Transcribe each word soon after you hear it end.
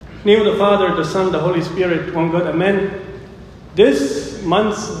name of the Father, the Son, the Holy Spirit, one God, Amen. This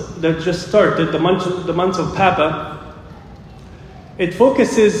month that just started, the month of Paope, it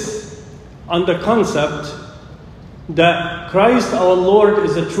focuses on the concept that Christ our Lord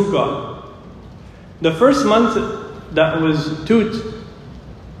is a true God. The first month that was Tut,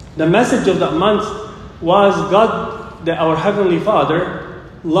 the message of that month was God, that our Heavenly Father,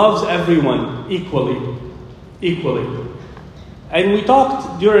 loves everyone equally. And we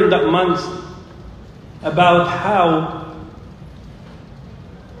talked during that month about how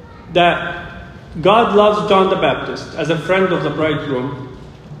that God loves John the Baptist as a friend of the bridegroom.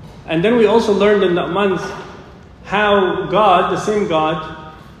 And then we also learned in that month how God, the same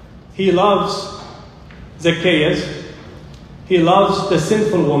God, He loves Zacchaeus, He loves the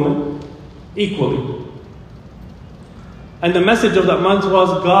sinful woman equally. And the message of that month was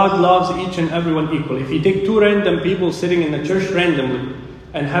God loves each and everyone equally. If you take two random people sitting in the church randomly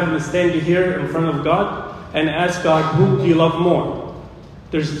and have them stand here in front of God and ask God, who do you love more?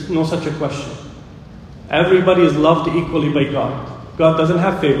 There's no such a question. Everybody is loved equally by God. God doesn't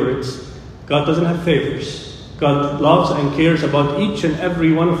have favorites. God doesn't have favors. God loves and cares about each and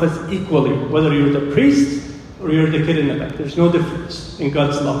every one of us equally, whether you're the priest or you're the kid in the back. There's no difference in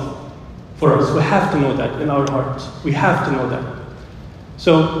God's love for us. We have to know that in our hearts. We have to know that.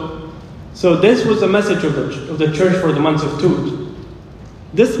 So this was the message of the church for the month of Tut.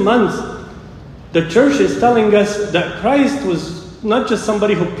 This month, the church is telling us that Christ was not just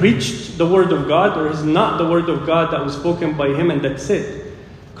somebody who preached the word of God, or is not the word of God that was spoken by him and that's it.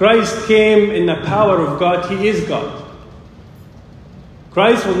 Christ came in the power of God. He is God.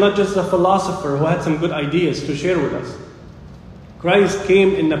 Christ was not just a philosopher who had some good ideas to share with us. Christ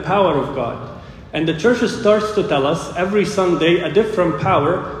came in the power of God. And the church starts to tell us every Sunday a different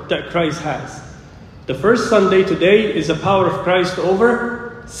power that Christ has. The first Sunday today is the power of Christ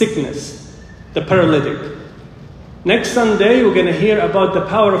over sickness, the paralytic. Next Sunday, we're going to hear about the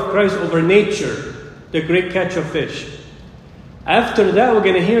power of Christ over nature, the great catch of fish. After that, we're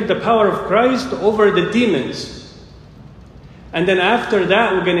going to hear the power of Christ over the demons. And then after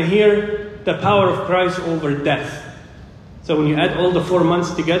that, we're going to hear the power of Christ over death. So when you add all the 4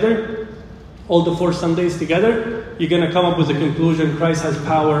 months together, all the 4 Sundays together, you're going to come up with the conclusion Christ has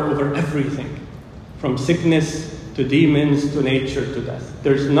power over everything. From sickness to demons to nature to death.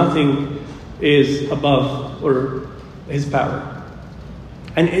 There's nothing is above or his power.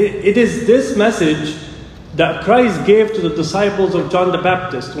 And it is this message that Christ gave to the disciples of John the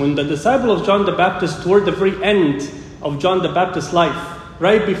Baptist. When the disciple of John the Baptist, toward the very end of John the Baptist's life,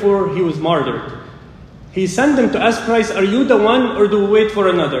 right before he was martyred, he sent them to ask Christ, are you the one or do we wait for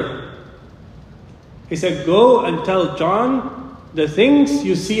another? He said, go and tell John the things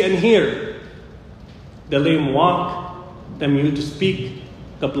you see and hear. The lame walk, the mute speak,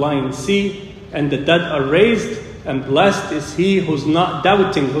 the blind see, and the dead are raised, and blessed is he who's not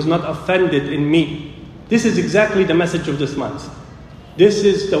doubting, who's not offended in me. This is exactly the message of this month. This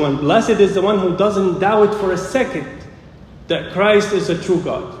is the one. Blessed is the one who doesn't doubt for a second that Christ is a true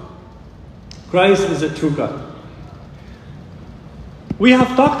God. Christ is a true God. We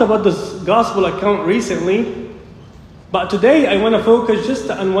have talked about this gospel account recently, but today I want to focus just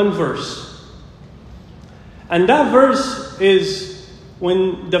on one verse. And that verse is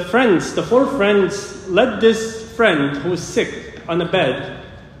when the 4 friends led this friend who was sick on a bed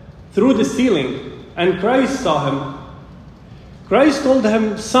through the ceiling, and Christ saw him. Christ told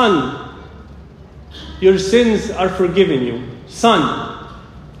him, son, your sins are forgiven you. Son.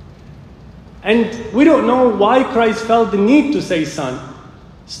 And we don't know why Christ felt the need to say son.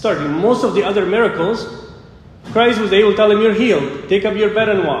 Starting most of the other miracles, Christ was able to tell him, you're healed. Take up your bed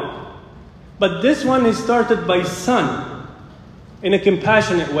and walk. But this one is started by son in a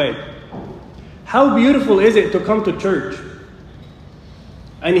compassionate way. How beautiful is it to come to church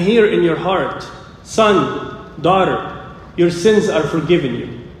and hear in your heart, son, daughter, your sins are forgiven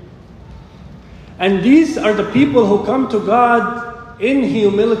you. And these are the people who come to God in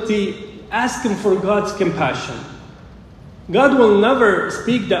humility, asking for God's compassion. God will never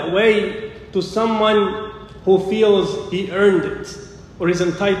speak that way to someone who feels he earned it or is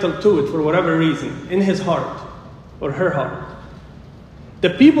entitled to it for whatever reason in his heart or her heart. The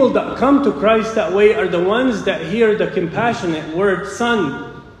people that come to Christ that way are the ones that hear the compassionate word,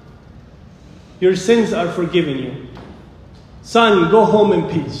 son, your sins are forgiven you. Son, go home in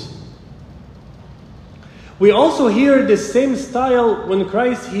peace. We also hear the same style when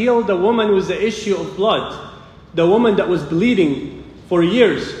Christ healed the woman with the issue of blood. The woman that was bleeding for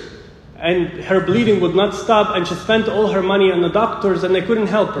years. And her bleeding would not stop. And she spent all her money on the doctors and they couldn't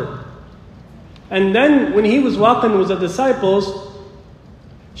help her. And then when he was walking with the disciples,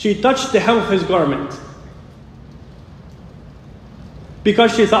 she touched the hem of his garment.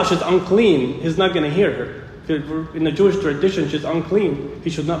 Because she thought she's unclean, he's not going to hear her. In the Jewish tradition, she's unclean. He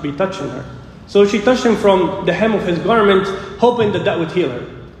should not be touching her. So she touched him from the hem of his garment, hoping that would heal her.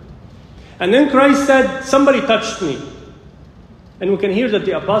 And then Christ said, somebody touched me. And we can hear that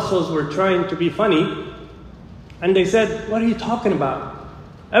the apostles were trying to be funny. And they said, what are you talking about?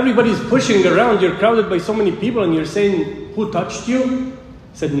 Everybody's pushing around. You're crowded by so many people and you're saying, who touched you?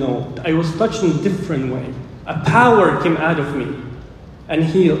 He said, no, I was touched in a different way. A power came out of me and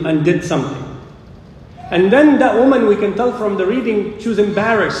healed and did something. And then that woman, we can tell from the reading, she was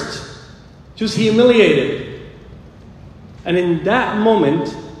embarrassed. She was humiliated. And in that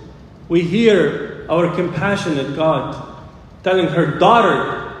moment, we hear our compassionate God telling her,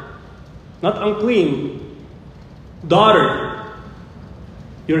 daughter, not unclean, daughter,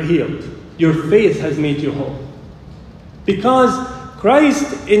 you're healed. Your faith has made you whole. Because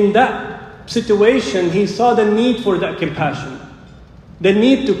Christ, in that situation, he saw the need for that compassion, the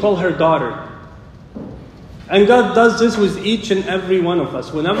need to call her daughter. And God does this with each and every one of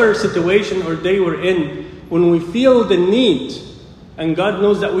us. Whenever situation or day we're in, when we feel the need, and God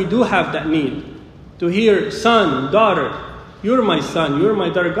knows that we do have that need, to hear, son, daughter, you're my son, you're my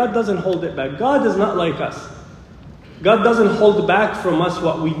daughter. God doesn't hold it back. God is not like us. God doesn't hold back from us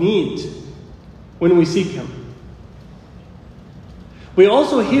what we need when we seek Him. We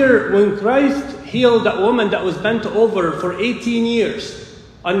also hear when Christ healed that woman that was bent over for 18 years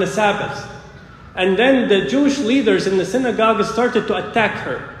on the Sabbath. And then the Jewish leaders in the synagogue started to attack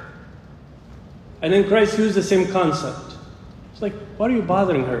her. And then Christ used the same concept. It's like, why are you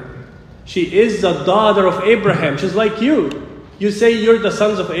bothering her? She is the daughter of Abraham. She's like you. You say you're the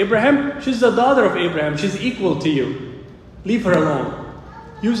sons of Abraham? She's the daughter of Abraham. She's equal to you. Leave her alone.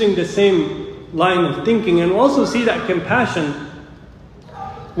 Using the same line of thinking. And also see that compassion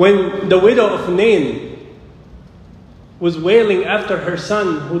when the widow of Nain was wailing after her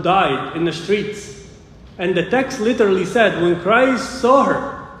son who died in the streets. And the text literally said, when Christ saw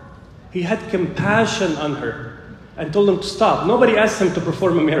her, he had compassion on her and told him to stop. Nobody asked him to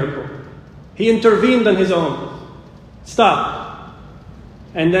perform a miracle. He intervened on his own. Stop.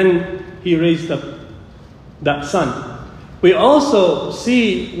 And then he raised up that son. We also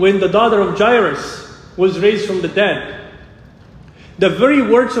see when the daughter of Jairus was raised from the dead. The very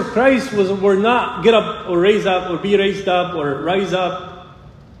words of Christ were not get up or raise up or be raised up or rise up.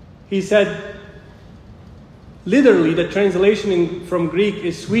 He said, literally the translation from Greek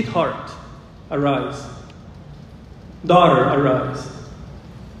is sweetheart, arise. Daughter, arise.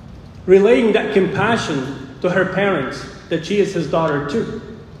 Relaying that compassion to her parents that she is his daughter too.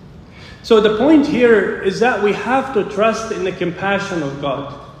 So the point here is that we have to trust in the compassion of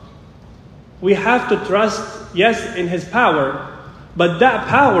God. We have to trust, yes, in His power, but that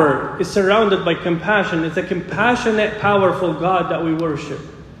power is surrounded by compassion. It's a compassionate, powerful God that we worship.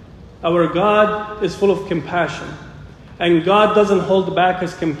 Our God is full of compassion. And God doesn't hold back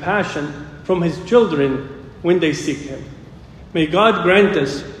His compassion from His children when they seek Him. May God grant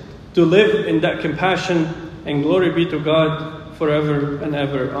us to live in that compassion, and glory be to God forever and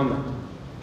ever. Amen.